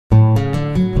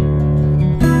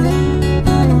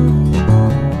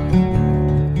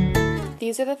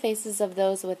These are the faces of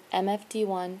those with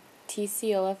MFD1,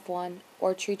 TCOF1,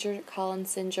 or Treacher-Collins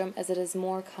syndrome as it is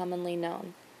more commonly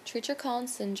known.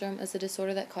 Treacher-Collins syndrome is a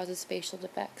disorder that causes facial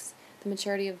defects. The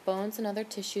maturity of bones and other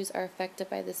tissues are affected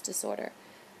by this disorder.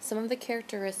 Some of the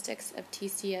characteristics of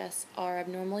TCS are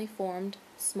abnormally formed,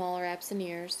 small or absent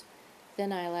ears,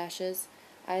 thin eyelashes,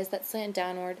 eyes that slant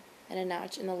downward, and a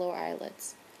notch in the lower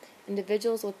eyelids.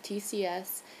 Individuals with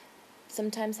TCS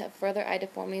sometimes have further eye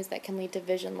deformities that can lead to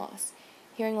vision loss.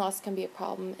 Hearing loss can be a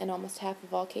problem in almost half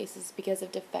of all cases because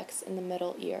of defects in the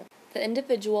middle ear. The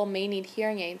individual may need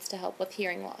hearing aids to help with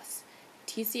hearing loss.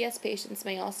 TCS patients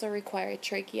may also require a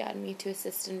tracheotomy to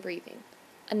assist in breathing.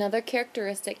 Another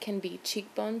characteristic can be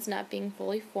cheekbones not being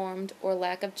fully formed or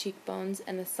lack of cheekbones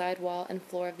and the side wall and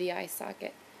floor of the eye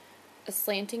socket. A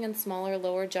slanting and smaller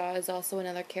lower jaw is also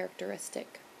another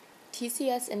characteristic.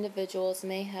 TCS individuals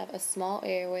may have a small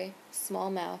airway, small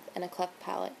mouth, and a cleft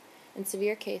palate. In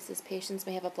severe cases, patients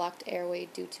may have a blocked airway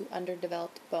due to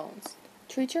underdeveloped bones.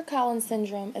 Treacher-Collins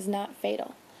syndrome is not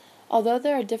fatal. Although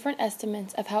there are different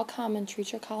estimates of how common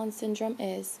Treacher-Collins syndrome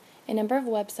is, a number of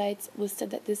websites listed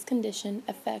that this condition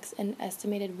affects an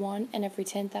estimated 1 in every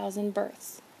 10,000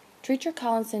 births.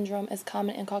 Treacher-Collins syndrome is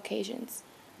common in Caucasians,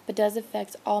 but does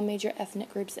affect all major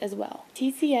ethnic groups as well.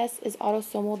 TCS is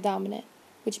autosomal dominant,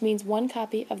 which means one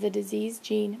copy of the disease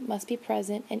gene must be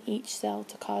present in each cell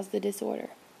to cause the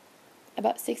disorder.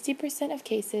 About 60% of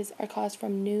cases are caused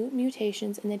from new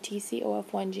mutations in the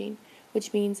TCOF1 gene,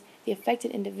 which means the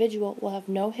affected individual will have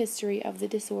no history of the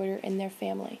disorder in their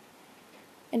family.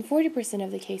 In 40%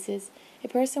 of the cases, a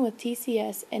person with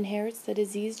TCS inherits the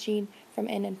disease gene from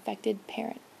an infected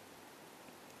parent.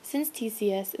 Since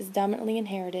TCS is dominantly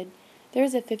inherited, there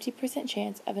is a 50%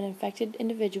 chance of an infected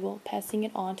individual passing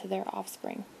it on to their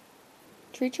offspring.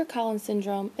 Treacher-Collins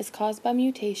syndrome is caused by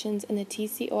mutations in the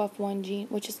TCOF1 gene,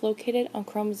 which is located on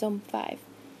chromosome 5.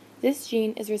 This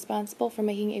gene is responsible for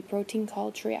making a protein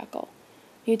called triacyl.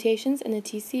 Mutations in the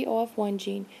TCOF1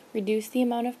 gene reduce the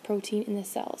amount of protein in the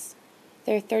cells.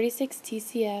 There are 36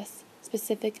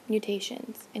 TCS-specific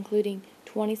mutations, including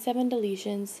 27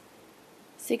 deletions,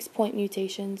 6 point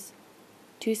mutations,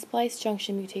 2 splice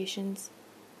junction mutations,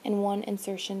 and 1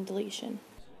 insertion deletion.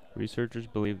 Researchers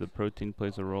believe the protein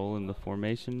plays a role in the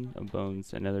formation of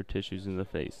bones and other tissues in the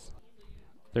face.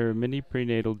 There are many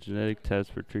prenatal genetic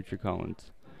tests for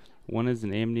Treacher-Collins. One is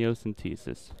an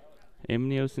amniocentesis.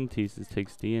 Amniocentesis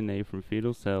takes DNA from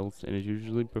fetal cells and is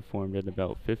usually performed at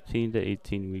about 15 to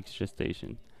 18 weeks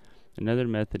gestation. Another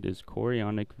method is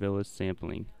chorionic villus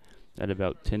sampling at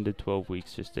about 10 to 12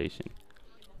 weeks gestation.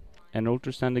 An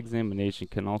ultrasound examination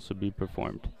can also be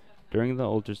performed. During the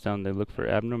ultrasound, they look for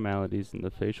abnormalities in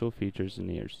the facial features and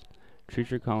ears.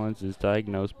 Treacher-Collins is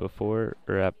diagnosed before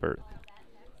or at birth.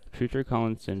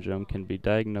 Treacher-Collins syndrome can be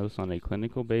diagnosed on a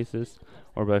clinical basis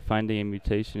or by finding a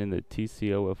mutation in the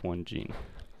TCOF1 gene.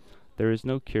 There is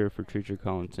no cure for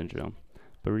Treacher-Collins syndrome,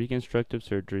 but reconstructive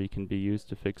surgery can be used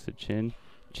to fix the chin,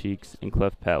 cheeks, and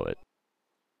cleft palate.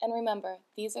 And remember,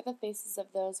 these are the faces of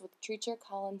those with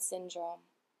Treacher-Collins syndrome.